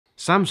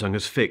Samsung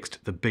has fixed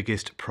the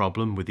biggest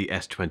problem with the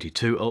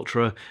S22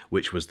 Ultra,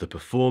 which was the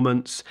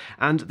performance,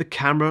 and the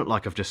camera,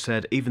 like I've just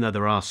said, even though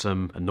there are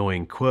some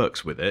annoying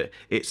quirks with it,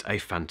 it's a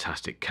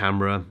fantastic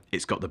camera,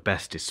 it's got the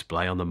best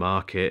display on the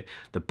market,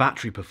 the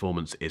battery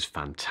performance is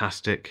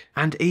fantastic,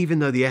 and even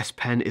though the S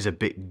Pen is a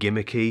bit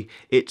gimmicky,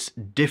 it's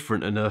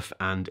different enough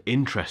and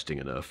interesting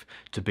enough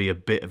to be a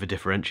bit of a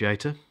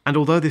differentiator. And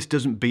although this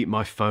doesn't beat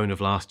my phone of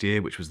last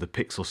year, which was the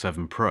Pixel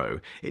 7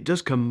 Pro, it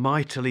does come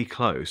mightily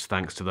close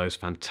thanks to those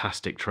fantastic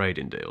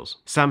trade-in deals.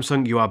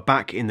 Samsung, you are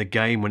back in the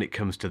game when it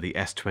comes to the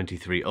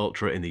S23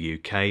 Ultra in the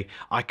UK.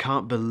 I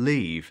can't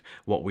believe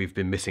what we've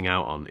been missing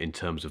out on in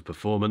terms of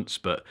performance,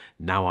 but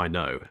now I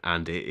know,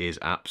 and it is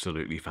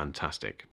absolutely fantastic.